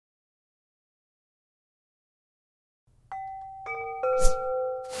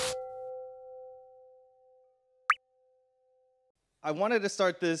I wanted to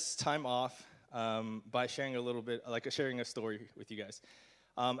start this time off by sharing a little bit, like sharing a story with you guys.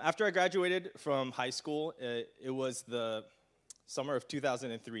 After I graduated from high school, it was the summer of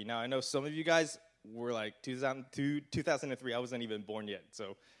 2003. Now, I know some of you guys were like 2002, 2003. I wasn't even born yet,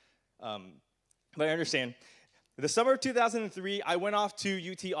 so, but I understand. The summer of 2003, I went off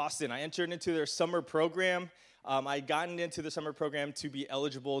to UT Austin. I entered into their summer program. I'd gotten into the summer program to be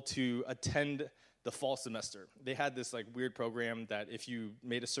eligible to attend the fall semester. They had this like weird program that if you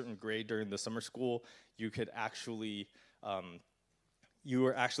made a certain grade during the summer school, you could actually, you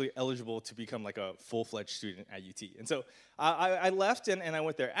were actually eligible to become like a full-fledged student at UT. And so I left and I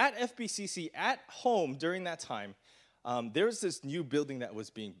went there. At FBCC, at home during that time, there was this new building that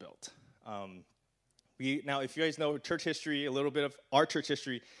was being built. Now, if you guys know church history, a little bit of our church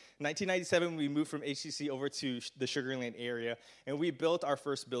history, in 1997, we moved from HCC over to the Sugar Land area, and we built our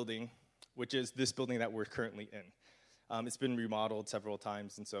first building, which is this building that we're currently in. It's been remodeled several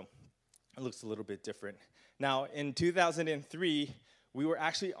times, and so it looks a little bit different. Now, in 2003, we were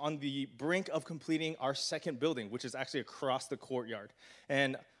actually on the brink of completing our second building, which is actually across the courtyard.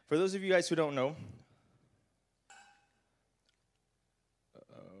 And for those of you guys who don't know,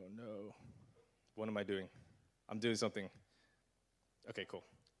 oh no, what am I doing? I'm doing something. Okay, cool.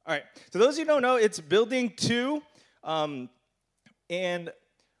 All right, so those of you who don't know, it's building 2, and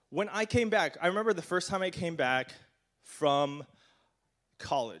when I came back, I remember the first time I came back from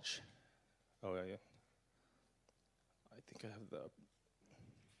college. Oh, yeah. I think I have the...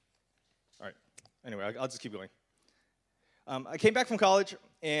 All right. Anyway, I'll just keep going. I came back from college,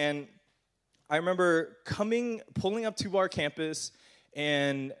 and I remember pulling up to our campus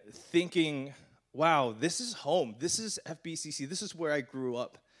and thinking, wow, this is home. This is FBCC. This is where I grew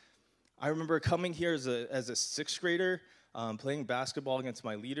up. I remember coming here as a sixth grader, playing basketball against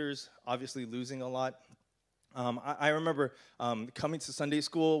my leaders, obviously losing a lot. I remember coming to Sunday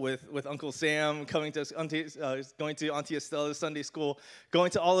school with Uncle Sam, going to Auntie Estella's Sunday school, going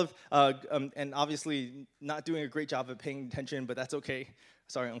to all of, and obviously not doing a great job of paying attention, but that's okay.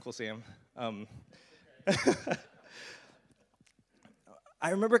 Sorry, Uncle Sam. I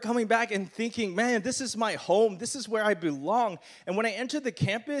remember coming back and thinking, man, this is my home. This is where I belong. And when I entered the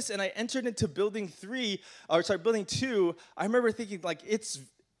campus and I entered into building 2, I remember thinking, like, it's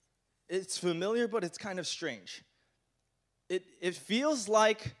familiar, but it's kind of strange. It feels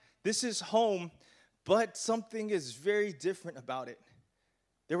like this is home, but something is very different about it.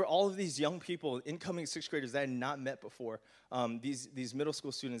 There were all of these young people, incoming sixth graders that I had not met before, these middle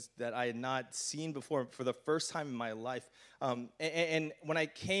school students that I had not seen before for the first time in my life. And when I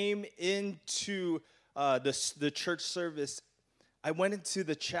came into the church service, I went into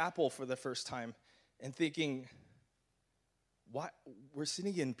the chapel for the first time and thinking, what, we're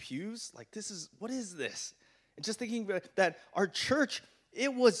sitting in pews? Like, what is this? And just thinking that our church,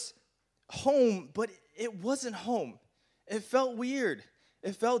 it was home, but it wasn't home. It felt weird.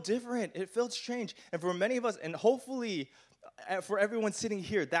 It felt different. It felt strange. And for many of us, and hopefully for everyone sitting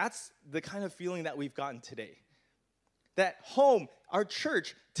here, that's the kind of feeling that we've gotten today. That home, our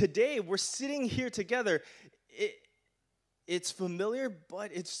church, today, we're sitting here together. It's familiar,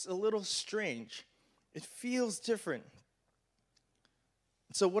 but it's a little strange. It feels different.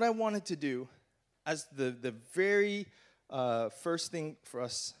 So what I wanted to do as the very first thing for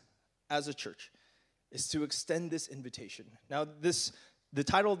us as a church is to extend this invitation. Now, the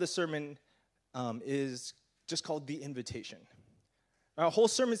title of this sermon is just called The Invitation. Our whole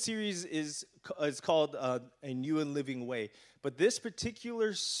sermon series is called A New and Living Way. But this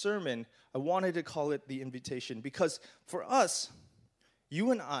particular sermon, I wanted to call it The Invitation because for us,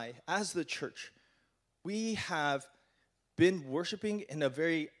 you and I, as the church, we have been worshiping in a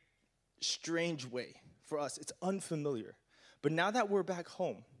very strange way. For us, it's unfamiliar. But now that we're back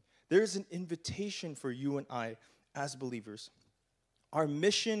home, there's an invitation for you and I as believers. Our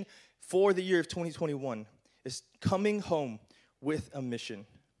mission for the year of 2021 is coming home with a mission.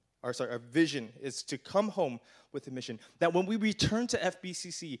 Our vision is to come home with a mission. That when we return to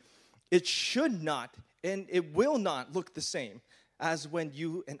FBCC, it should not and it will not look the same as when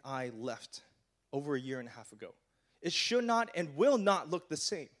you and I left over a year and a half ago. It should not and will not look the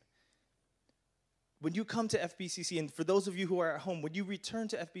same. When you come to FBCC, and for those of you who are at home, when you return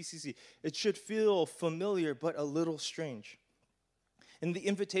to FBCC, it should feel familiar but a little strange. And the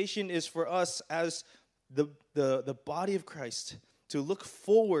invitation is for us as the body of Christ to look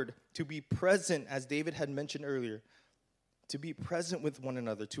forward, to be present, as David had mentioned earlier, to be present with one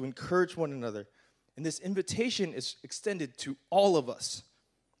another, to encourage one another. And this invitation is extended to all of us.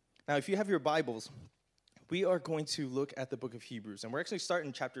 Now, if you have your Bibles, we are going to look at the book of Hebrews. And we're actually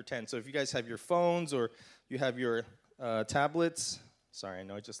starting chapter 10. So if you guys have your phones or you have your tablets. Sorry, I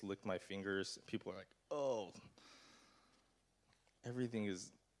know I just licked my fingers. People are like, oh, everything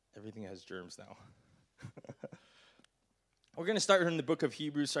has germs now. We're going to start in the book of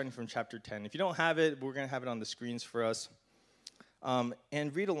Hebrews, starting from chapter 10. If you don't have it, we're going to have it on the screens for us.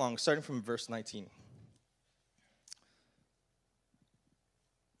 And read along, starting from verse 19.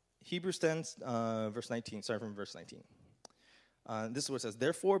 Hebrews 10, verse 19, starting from verse 19. This is what it says.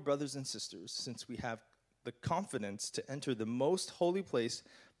 Therefore, brothers and sisters, since we have the confidence to enter the most holy place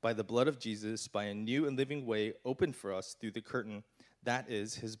by the blood of Jesus, by a new and living way opened for us through the curtain, that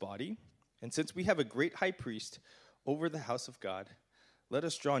is his body. And since we have a great high priest over the house of God, let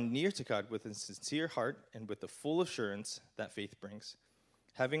us draw near to God with a sincere heart and with the full assurance that faith brings,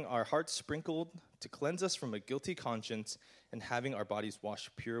 having our hearts sprinkled to cleanse us from a guilty conscience and having our bodies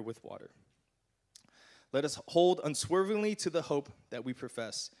washed pure with water. Let us hold unswervingly to the hope that we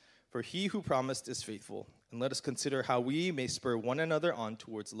profess, for he who promised is faithful, and let us consider how we may spur one another on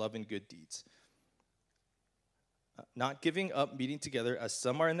towards love and good deeds, not giving up meeting together as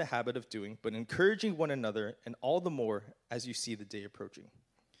some are in the habit of doing, but encouraging one another, and all the more as you see the day approaching.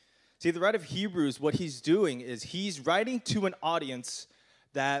 See, the writer of Hebrews, what he's doing is he's writing to an audience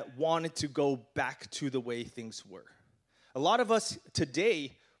that wanted to go back to the way things were. A lot of us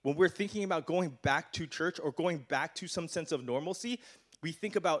today, when we're thinking about going back to church or going back to some sense of normalcy, we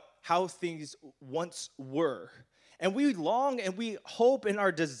think about how things once were. And we long and we hope, and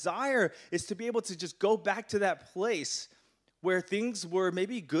our desire is to be able to just go back to that place where things were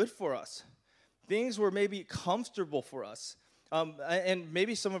maybe good for us. Things were maybe comfortable for us. And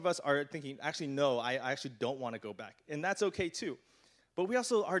maybe some of us are thinking, actually, no, I actually don't want to go back. And that's okay too. But we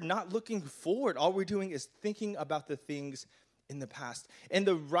also are not looking forward. All we're doing is thinking about the things in the past. And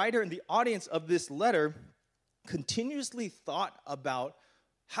the writer and the audience of this letter continuously thought about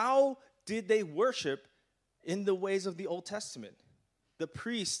how did they worship in the ways of the Old Testament. The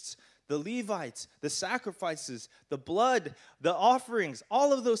priests, the Levites, the sacrifices, the blood, the offerings,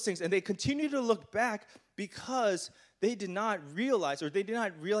 all of those things. And they continue to look back because they did not realize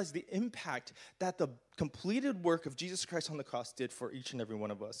the impact that the completed work of Jesus Christ on the cross did for each and every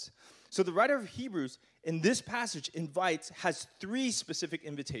one of us. So the writer of Hebrews in this passage has three specific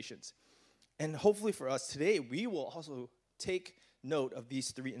invitations. And hopefully for us today, we will also take note of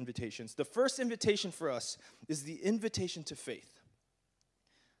these three invitations. The first invitation for us is the invitation to faith.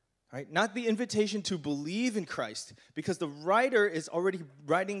 Right? Not the invitation to believe in Christ, because the writer is already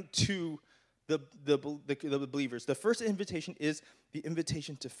writing to the believers. The first invitation is the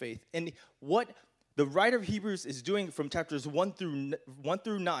invitation to faith. And what the writer of Hebrews is doing from chapters 1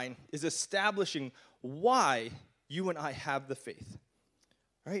 through 9 is establishing why you and I have the faith.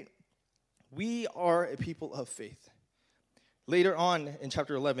 Right? We are a people of faith. Later on in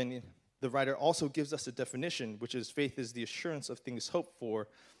chapter 11, the writer also gives us a definition, which is faith is the assurance of things hoped for,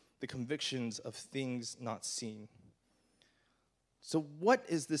 the convictions of things not seen. So what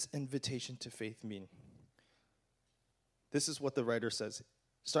does this invitation to faith mean? This is what the writer says,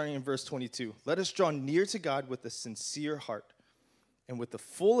 starting in verse 22. Let us draw near to God with a sincere heart and with the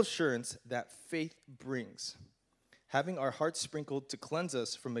full assurance that faith brings, having our hearts sprinkled to cleanse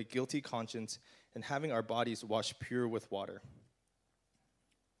us from a guilty conscience and having our bodies washed pure with water.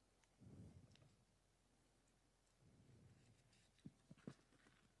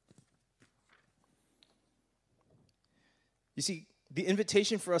 You see, the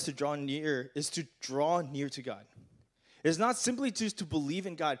invitation for us to draw near is to draw near to God. It's not simply just to believe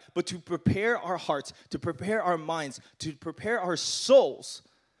in God, but to prepare our hearts, to prepare our minds, to prepare our souls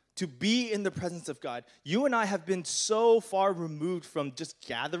to be in the presence of God. You and I have been so far removed from just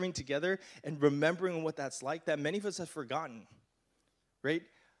gathering together and remembering what that's like that many of us have forgotten, right?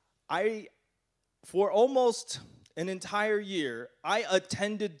 For almost an entire year, I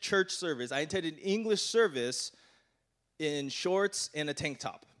attended church service. I attended English service in shorts and a tank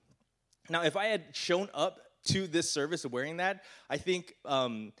top. Now, if I had shown up to this service wearing that, I think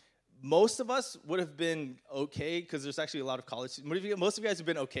most of us would have been okay, because there's actually a lot of college students. Most of you guys have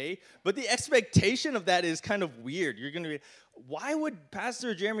been okay, but the expectation of that is kind of weird. You're going to be, why would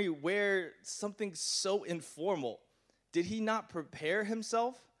Pastor Jeremy wear something so informal? Did he not prepare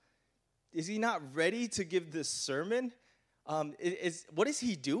himself? Is he not ready to give this sermon? What is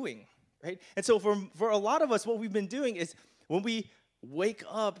he doing, right? And so for a lot of us, what we've been doing is when we wake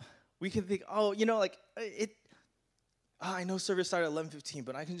up, we can think, I know service started at 11:15,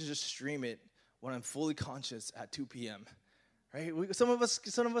 but I can just stream it when I'm fully conscious at 2 p.m., right? Some of us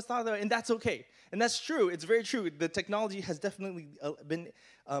thought that, and that's okay. And that's true. It's very true. The technology has definitely been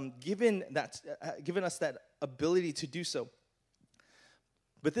given us that ability to do so.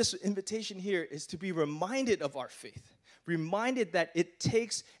 But this invitation here is to be reminded of our faith, reminded that it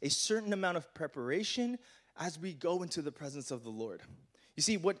takes a certain amount of preparation as we go into the presence of the Lord. You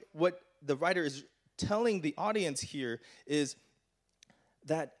see, what the writer is telling the audience here is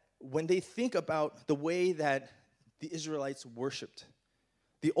that when they think about the way that the Israelites worshiped,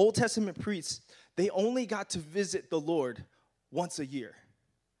 the Old Testament priests, they only got to visit the Lord once a year.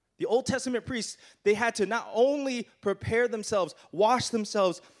 The Old Testament priests, they had to not only prepare themselves, wash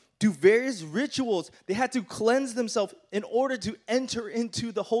themselves, do various rituals, they had to cleanse themselves in order to enter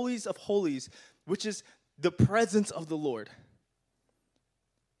into the holies of holies, which is the presence of the Lord.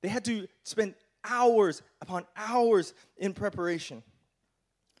 They had to spend hours upon hours in preparation.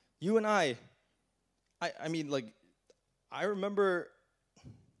 You and I remember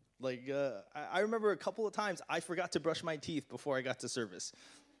a couple of times I forgot to brush my teeth before I got to service,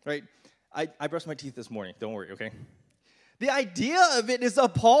 right? I brushed my teeth this morning, don't worry, okay? The idea of it is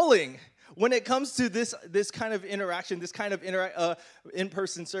appalling when it comes to this kind of interaction, this kind of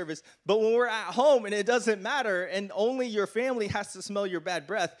in-person service. But when we're at home and it doesn't matter and only your family has to smell your bad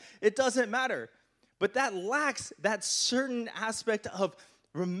breath, it doesn't matter. But that lacks that certain aspect of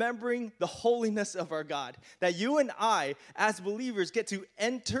remembering the holiness of our God, that you and I, as believers, get to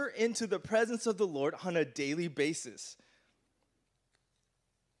enter into the presence of the Lord on a daily basis.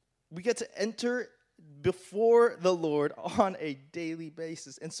 We get to enter before the Lord on a daily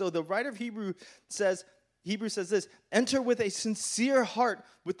basis. And so the writer of Hebrews says this, enter with a sincere heart,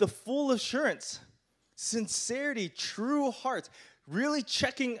 with the full assurance, sincerity, true heart, really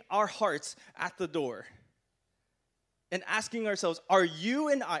checking our hearts at the door. And asking ourselves,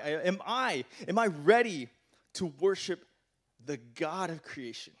 am I ready to worship the God of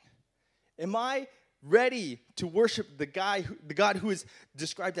creation? Am I ready to worship the God who is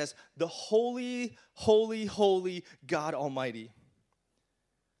described as the holy, holy, holy God Almighty?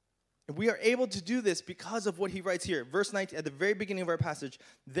 And we are able to do this because of what he writes here. Verse 19, at the very beginning of our passage,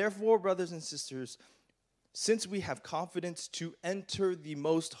 therefore, brothers and sisters, since we have confidence to enter the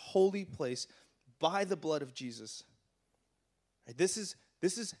most holy place by the blood of Jesus. This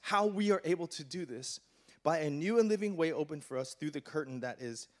is how we are able to do this, by a new and living way opened for us through the curtain that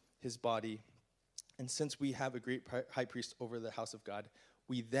is his body. And since we have a great high priest over the house of God,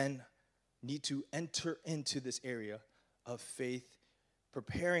 we then need to enter into this area of faith,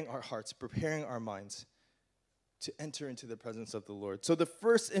 preparing our hearts, preparing our minds to enter into the presence of the Lord. So the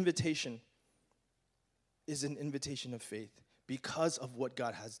first invitation is an invitation of faith because of what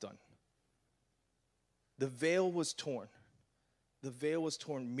God has done. The veil was torn. The veil was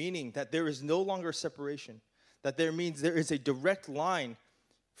torn, meaning that there is no longer separation, that there means there is a direct line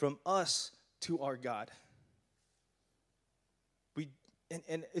from us to our God.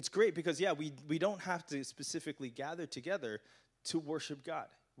 And it's great because, we don't have to specifically gather together to worship God.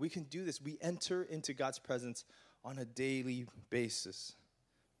 We can do this. We enter into God's presence on a daily basis.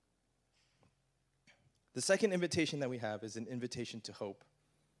 The second invitation that we have is an invitation to hope.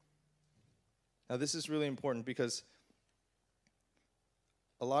 Now, this is really important because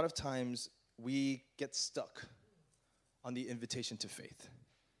a lot of times we get stuck on the invitation to faith.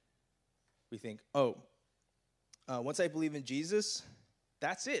 We think, once I believe in Jesus,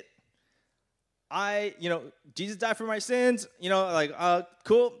 that's it. Jesus died for my sins,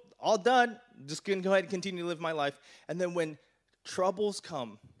 cool, all done. Just gonna go ahead and continue to live my life. And then when troubles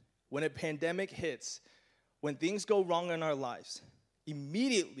come, when a pandemic hits, when things go wrong in our lives,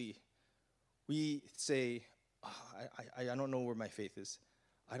 immediately we say, I don't know where my faith is.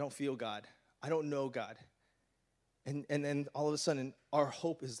 I don't feel God. I don't know God. And then all of a sudden, our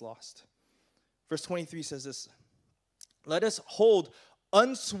hope is lost. Verse 23 says this, let us hold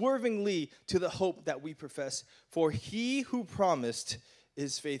unswervingly to the hope that we profess, for he who promised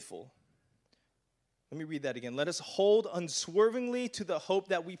is faithful. Let me read that again. Let us hold unswervingly to the hope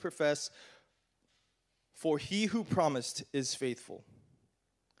that we profess, for he who promised is faithful.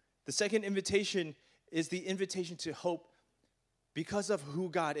 The second invitation is the invitation to hope because of who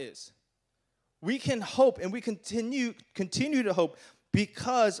God is. We can hope and we continue to hope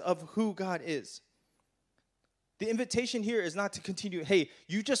because of who God is. The invitation here is not to continue, hey,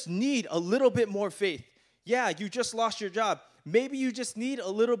 you just need a little bit more faith. Yeah, you just lost your job. Maybe you just need a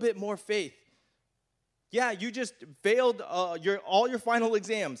little bit more faith. Yeah, you just failed all your final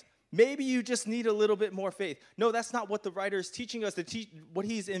exams. Maybe you just need a little bit more faith. No, that's not what the writer is teaching us. What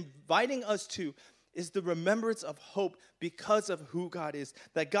he's inviting us to is the remembrance of hope because of who God is.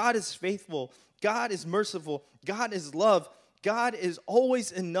 That God is faithful. God is merciful. God is love. God is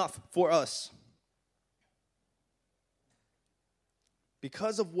always enough for us.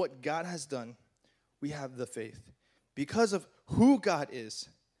 Because of what God has done, we have the faith. because of who God is,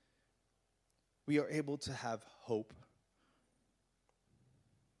 we are able to have hope.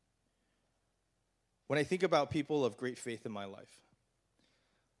 When I think about people of great faith in my life,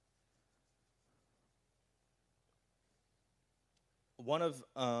 one of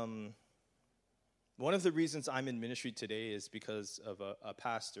the reasons I'm in ministry today is because of a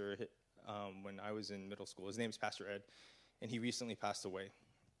pastor when I was in middle school. His name's Pastor Ed, and he recently passed away.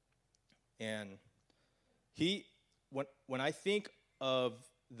 And when I think of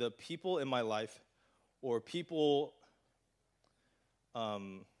the people in my life, or people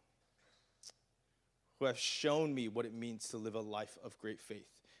who have shown me what it means to live a life of great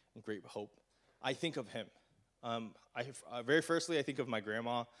faith and great hope, I think of him. Very firstly, I think of my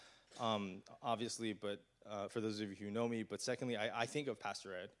grandma, obviously, but for those of you who know me. But secondly, I think of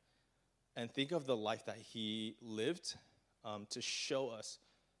Pastor Ed, and think of the life that he lived to show us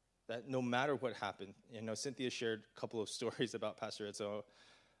that no matter what happened. Cynthia shared a couple of stories about Pastor Ed, so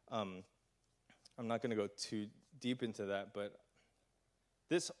I'm not going to go too deep into that. But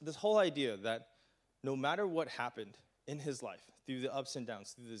this whole idea that no matter what happened in his life, through the ups and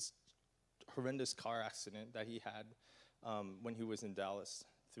downs, through this horrendous car accident that he had when he was in Dallas,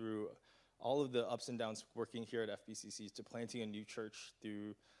 through all of the ups and downs working here at FBCC, to planting a new church,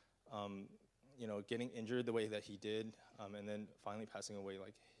 through getting injured the way that he did, and then finally passing away,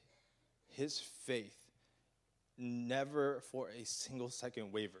 like, his faith never for a single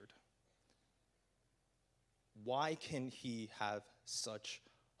second wavered. Why can he have such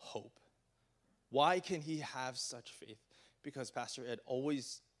hope? Why can he have such faith? Because Pastor Ed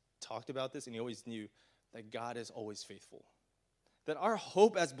always talked about this, and he always knew that God is always faithful. That our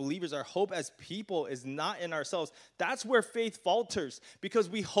hope as believers, our hope as people is not in ourselves. That's where faith falters, because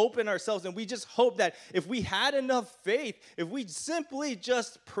we hope in ourselves, and we just hope that if we had enough faith, if we simply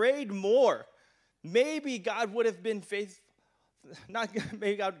just prayed more, maybe God would have been faithful.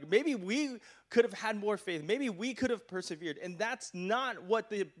 Maybe we could have had more faith. Maybe we could have persevered. And that's not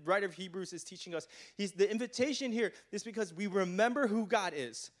what the writer of Hebrews is teaching us. The invitation here is because we remember who God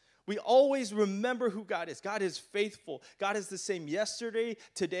is. We always remember who God is. God is faithful. God is the same yesterday,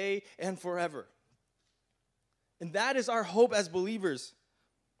 today, and forever. And that is our hope as believers.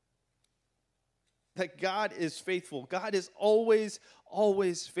 That God is faithful. God is always,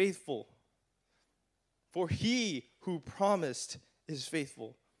 always faithful. For he who promised is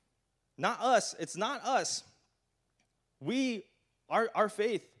faithful. Not us. It's not us. Our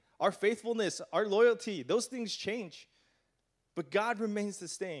faith, our faithfulness, our loyalty, those things change. But God remains the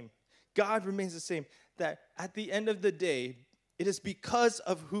same. God remains the same. That at the end of the day, it is because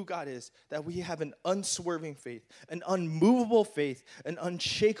of who God is that we have an unswerving faith, an unmovable faith, an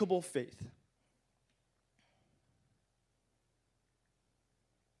unshakable faith.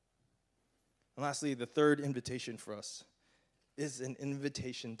 And lastly, the third invitation for us is an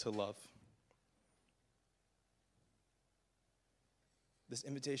invitation to love. This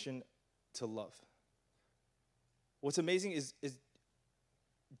invitation to love. What's amazing is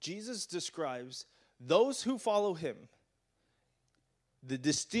Jesus describes those who follow him. The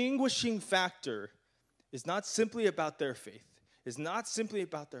distinguishing factor is not simply about their faith, is not simply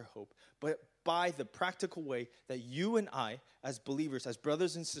about their hope, but by the practical way that you and I, as believers, as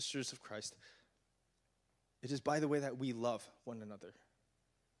brothers and sisters of Christ, it is by the way that we love one another.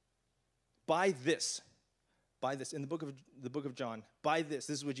 By this, in the book of John, this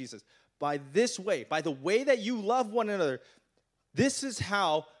is what Jesus says. By this way, by the way that you love one another, this is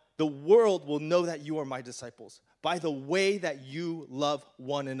how the world will know that you are my disciples. By the way that you love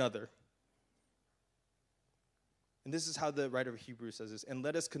one another. And this is how the writer of Hebrews says this. And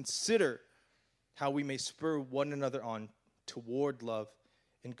let us consider how we may spur one another on toward love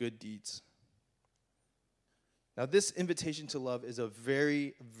and good deeds. Now, this invitation to love is a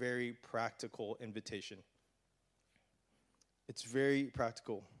very, very practical invitation. It's very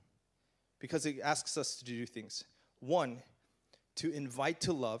practical because it asks us to do things. One, to invite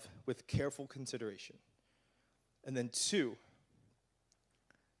to love with careful consideration. And then two,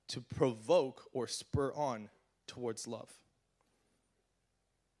 to provoke or spur on towards love.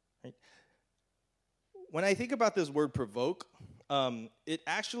 Right? When I think about this word provoke, it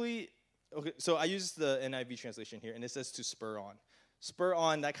actually, okay, so I use the NIV translation here, and it says to spur on. Spur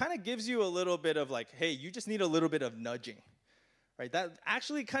on, that kind of gives you a little bit of like, hey, you just need a little bit of nudging. Right? That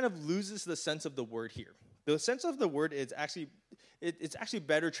actually kind of loses the sense of the word here. The sense of the word is actually, it's actually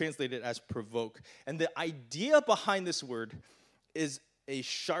better translated as provoke. And the idea behind this word is a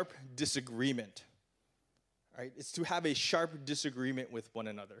sharp disagreement. Right? It's to have a sharp disagreement with one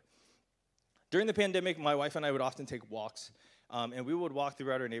another. During the pandemic, my wife and I would often take walks And we would walk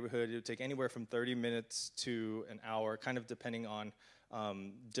throughout our neighborhood. It would take anywhere from 30 minutes to an hour, kind of depending on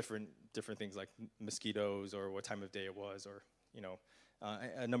different things like mosquitoes or what time of day it was, or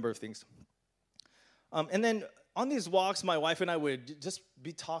a number of things. And then on these walks, my wife and I would just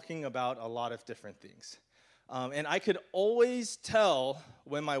be talking about a lot of different things. And I could always tell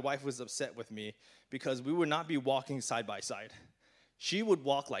when my wife was upset with me because we would not be walking side by side. She would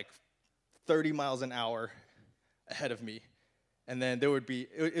walk like 30 miles an hour ahead of me. And then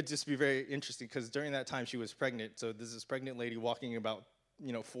it'd just be very interesting because during that time she was pregnant. So there's this pregnant lady walking about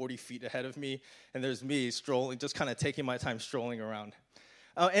 40 feet ahead of me, and there's me strolling, just kind of taking my time strolling around.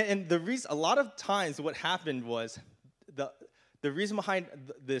 And the reason, a lot of times what happened was, the reason behind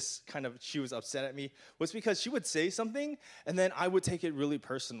this kind of, she was upset at me, was because she would say something, and then I would take it really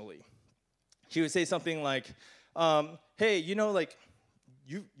personally. She would say something like, hey, you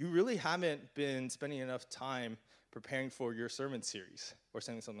really haven't been spending enough time preparing for your sermon series, or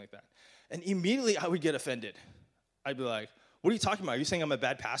something like that. And immediately I would get offended. I'd be like, what are you talking about? Are you saying I'm a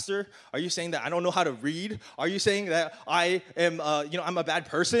bad pastor? Are you saying that I don't know how to read? Are you saying that I am, I'm a bad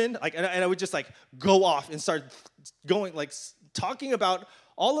person? And I would just go off and start going, talking about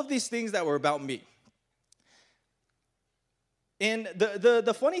all of these things that were about me. And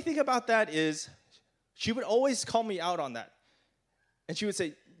the funny thing about that is, she would always call me out on that. And she would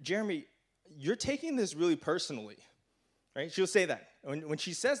say, Jeremy, you're taking this really personally, right? She'll say that. When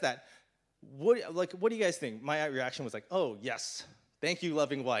she says that, what do you guys think? My reaction was like, oh, yes. Thank you,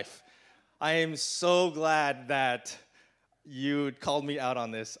 loving wife. I am so glad that you called me out on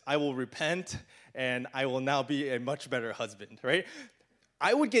this. I will repent, and I will now be a much better husband, right?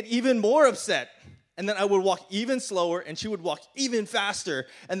 I would get even more upset, and then I would walk even slower, and she would walk even faster,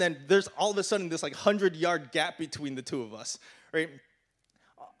 and then there's all of a sudden this 100-yard gap between the two of us, right?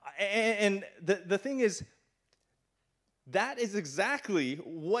 And the thing is, that is exactly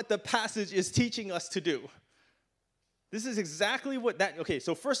what the passage is teaching us to do. This is exactly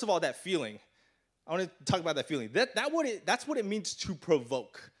so first of all, that feeling. I want to talk about that feeling. That's what it means to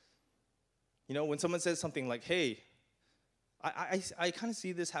provoke. When someone says something like, hey, I kind of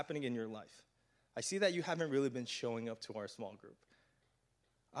see this happening in your life. I see that you haven't really been showing up to our small group.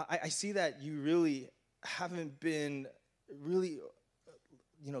 I see that you really haven't been really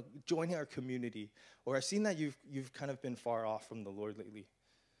joining our community, or I've seen that you've kind of been far off from the Lord lately.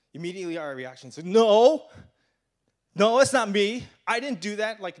 Immediately our reaction is, no, it's not me. I didn't do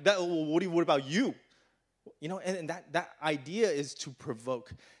that. What about you? And that idea is to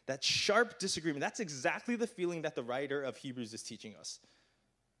provoke, that sharp disagreement. That's exactly the feeling that the writer of Hebrews is teaching us,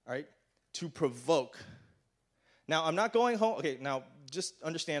 all right? To provoke. Now, I'm not going home. Okay, now just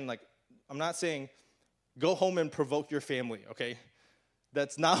understand, I'm not saying go home and provoke your family, okay?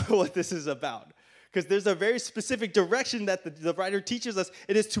 That's not what this is about. Because there's a very specific direction that the writer teaches us.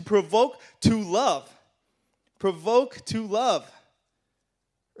 It is to provoke to love. Provoke to love.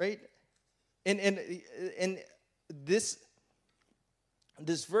 Right? And this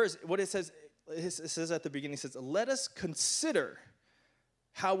verse, what it says at the beginning, it says, let us consider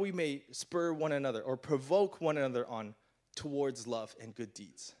how we may spur one another or provoke one another on towards love and good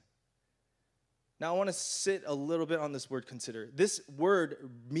deeds. Now, I want to sit a little bit on this word consider. This word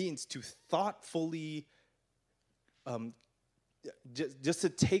means to thoughtfully, just to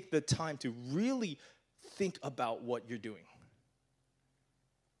take the time to really think about what you're doing.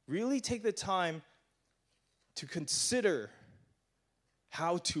 Really take the time to consider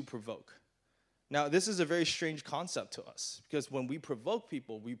how to provoke. Now, this is a very strange concept to us, because when we provoke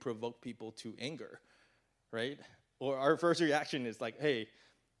people to anger, right? Or our first reaction is like, hey,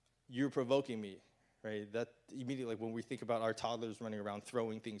 you're provoking me. Right, that immediately, when we think about our toddlers running around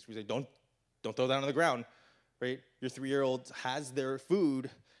throwing things, we say, don't throw that on the ground, right? Your 3-year-old has their food,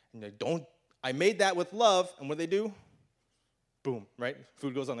 and they don't, I made that with love, and what they do? Boom, right?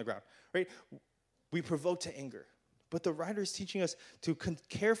 Food goes on the ground, right? We provoke to anger. But the writer is teaching us to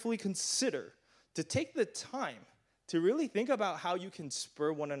carefully consider, to take the time to really think about how you can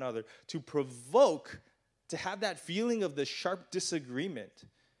spur one another, to provoke, to have that feeling of the sharp disagreement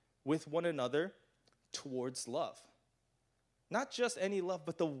with one another towards love. Not just any love,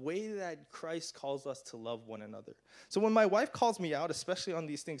 but the way that Christ calls us to love one another. So when my wife calls me out, especially on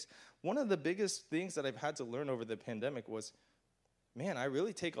these things, one of the biggest things that I've had to learn over the pandemic was, man, I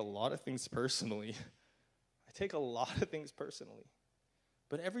really take a lot of things personally. I take a lot of things personally.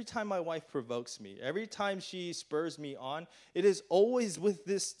 But every time my wife provokes me, every time she spurs me on, it is always with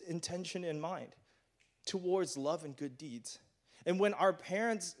this intention in mind, towards love and good deeds. And when our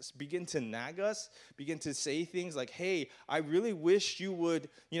parents begin to nag us, begin to say things like, hey, I really wish you would,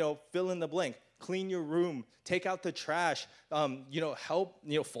 fill in the blank, clean your room, take out the trash, help,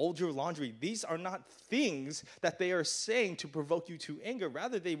 fold your laundry. These are not things that they are saying to provoke you to anger.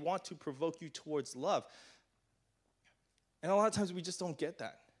 Rather, they want to provoke you towards love. And a lot of times we just don't get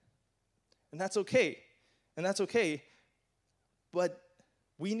that. And that's okay. But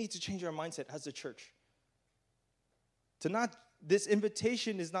we need to change our mindset as a church. This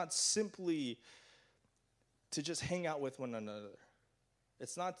invitation is not simply to just hang out with one another.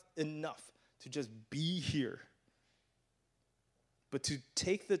 It's not enough to just be here, but to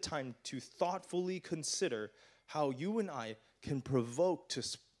take the time to thoughtfully consider how you and I can provoke, to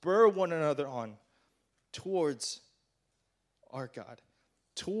spur one another on towards our God,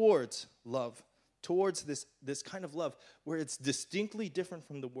 towards love, towards this kind of love where it's distinctly different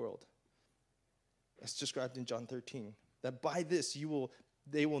from the world. It's described in John 13, that by this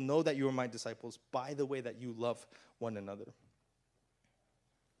they will know that you are my disciples, by the way that you love one another.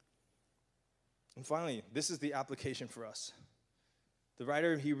 And finally, this is the application for us. The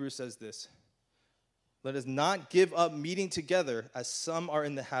writer of Hebrews says this: let us not give up meeting together as some are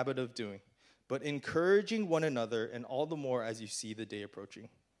in the habit of doing, but encouraging one another, and all the more as you see the day approaching.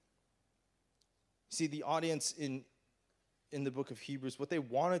 See, the audience in the book of Hebrews, what they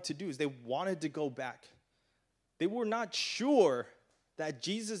wanted to do is they wanted to go back. They were not sure that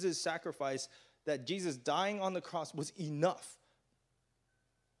Jesus' sacrifice, that Jesus dying on the cross was enough.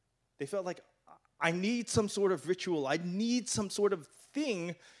 They felt like, I need some sort of ritual. I need some sort of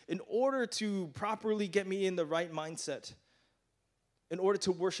thing in order to properly get me in the right mindset. In order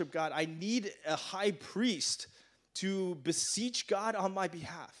to worship God, I need a high priest to beseech God on my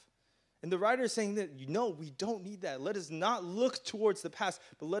behalf. And the writer is saying that, no, we don't need that. Let us not look towards the past,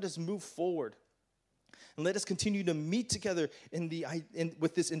 but let us move forward. And let us continue to meet together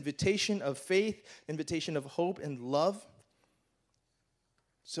with this invitation of faith, invitation of hope and love,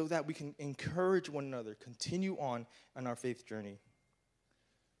 so that we can encourage one another, continue on our faith journey.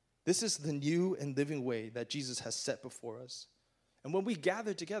 This is the new and living way that Jesus has set before us. And when we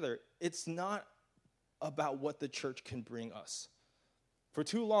gather together, it's not about what the church can bring us. For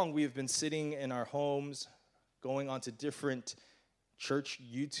too long, we have been sitting in our homes, going onto different church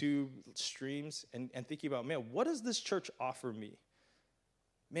YouTube streams, and thinking about, man, what does this church offer me?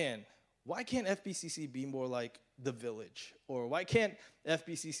 Man, why can't FBCC be more like The Village? Or why can't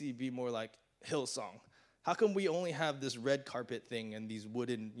FBCC be more like Hillsong? How come we only have this red carpet thing and these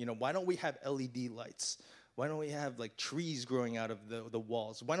wooden, why don't we have LED lights? Why don't we have like trees growing out of the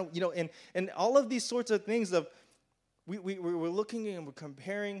walls? Why don't, and all of these sorts of things of, we're looking and we're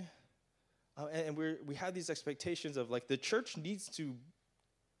comparing, and we have these expectations of like the church needs to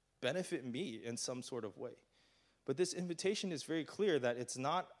benefit me in some sort of way. But this invitation is very clear that it's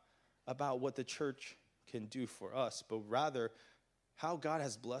not about what the church can do for us, but rather how God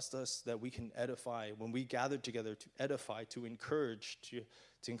has blessed us that we can edify when we gather together to edify, to encourage, to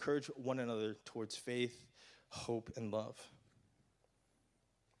encourage one another towards faith, hope, and love.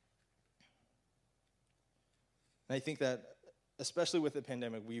 And I think that, especially with the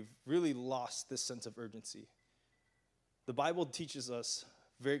pandemic, we've really lost this sense of urgency. The Bible teaches us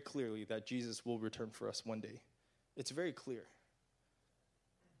very clearly that Jesus will return for us one day. It's very clear.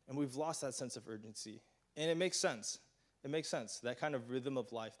 And we've lost that sense of urgency. And it makes sense. It makes sense. That kind of rhythm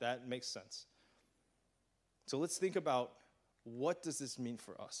of life, that makes sense. So let's think about, what does this mean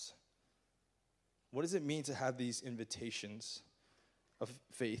for us? What does it mean to have these invitations of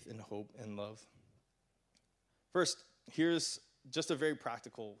faith and hope and love? First, here's just a very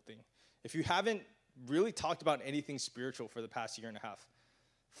practical thing. If you haven't really talked about anything spiritual for the past year and a half,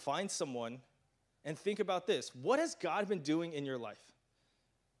 find someone and think about this. What has God been doing in your life?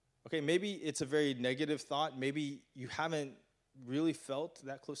 Okay, maybe it's a very negative thought. Maybe you haven't really felt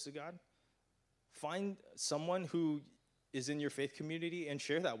that close to God. Find someone who is in your faith community and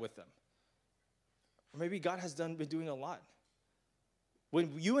share that with them. Or maybe God has been doing a lot.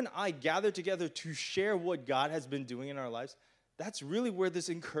 When you and I gather together to share what God has been doing in our lives, that's really where this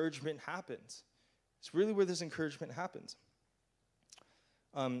encouragement happens. It's really where this encouragement happens.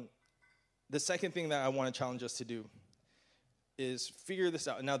 The second thing that I want to challenge us to do is figure this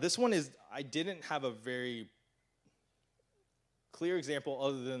out. Now, this one is, I didn't have a very clear example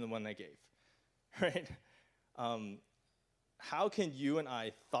other than the one I gave, right? How can you and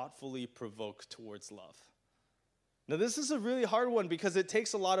I thoughtfully provoke towards love? Now, this is a really hard one because it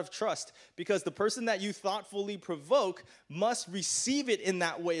takes a lot of trust, because the person that you thoughtfully provoke must receive it in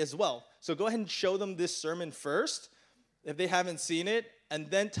that way as well. So go ahead and show them this sermon first, if they haven't seen it, and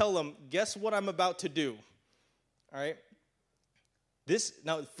then tell them, guess what I'm about to do, all right? This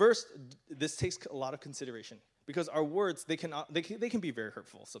takes a lot of consideration because our words, they can be very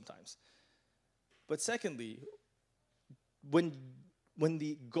hurtful sometimes. But secondly, when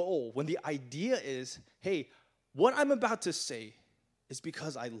the idea is, hey, what I'm about to say is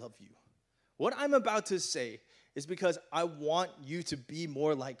because I love you. What I'm about to say is because I want you to be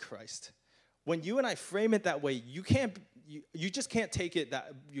more like Christ. When you and I frame it that way, you just can't take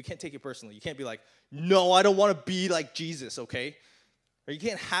it personally. You can't be like, no, I don't want to be like Jesus, okay? Or you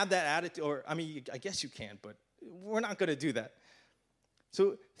can't have that attitude, or I mean, I guess you can, but we're not going to do that.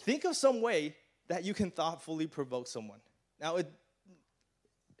 So think of some way that you can thoughtfully provoke someone. Now,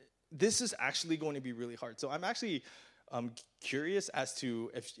 this is actually going to be really hard. So I'm actually curious as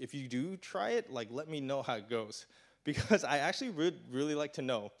to if you do try it, like let me know how it goes. Because I actually would really like to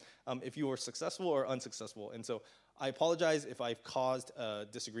know if you were successful or unsuccessful. And so I apologize if I've caused a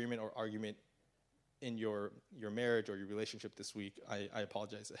disagreement or argument in your marriage or your relationship this week. I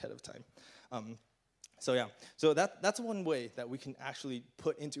apologize ahead of time. So that's one way that we can actually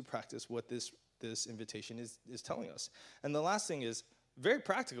put into practice what this invitation is telling us. And the last thing is very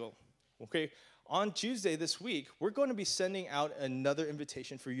practical, okay? On Tuesday this week, we're going to be sending out another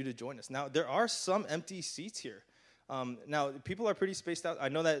invitation for you to join us. Now, there are some empty seats here. Now, people are pretty spaced out. I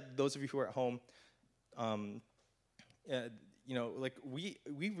know that those of you who are at home, like we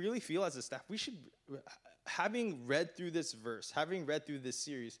really feel as a staff, we should, having read through this verse, having read through this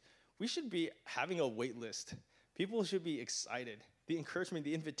series, we should be having a wait list. People should be excited. The encouragement,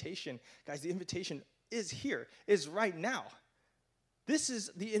 the invitation, guys, the invitation is here, is right now. This is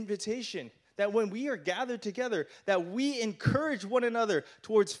the invitation. That when we are gathered together, that we encourage one another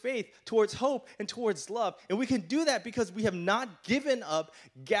towards faith, towards hope, and towards love. And we can do that because we have not given up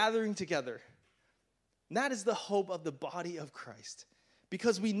gathering together. And that is the hope of the body of Christ.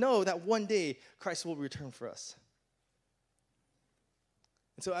 Because we know that one day Christ will return for us.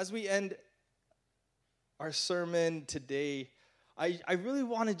 And so as we end our sermon today, I really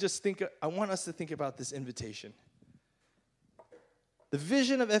want to just I want us to think about this invitation. The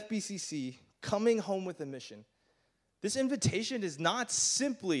vision of FBCC, coming home with a mission. This invitation is not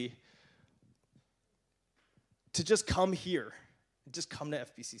simply to just come here, just come to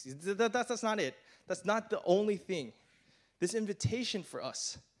FBCC. That's not it. That's not the only thing. This invitation for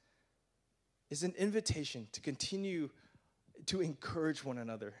us is an invitation to continue to encourage one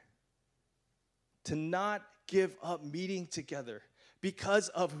another, to not give up meeting together because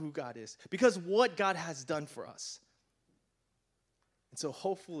of who God is, because what God has done for us. And so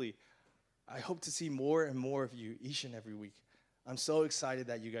hopefully, I hope to see more and more of you each and every week. I'm so excited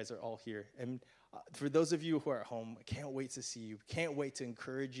that you guys are all here. And for those of you who are at home, I can't wait to see you. Can't wait to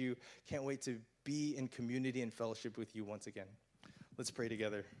encourage you. Can't wait to be in community and fellowship with you once again. Let's pray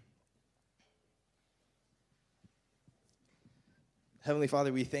together. Heavenly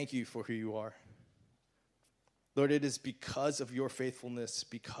Father, we thank you for who you are. Lord, it is because of your faithfulness,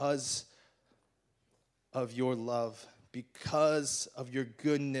 because of your love, because of your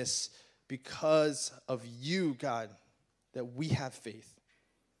goodness, because of you, God, that we have faith.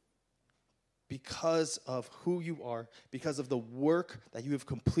 Because of who you are, because of the work that you have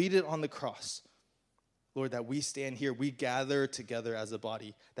completed on the cross, Lord, that we stand here, we gather together as a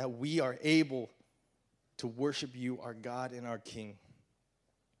body, that we are able to worship you, our God and our King.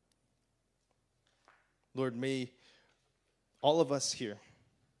 Lord, may all of us here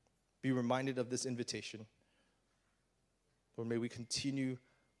be reminded of this invitation. Lord, may we continue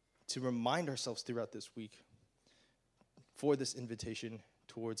to remind ourselves throughout this week for this invitation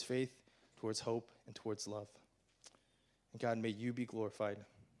towards faith, towards hope, and towards love. And God, may you be glorified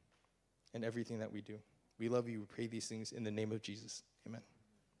in everything that we do. We love you. We pray these things in the name of Jesus. Amen.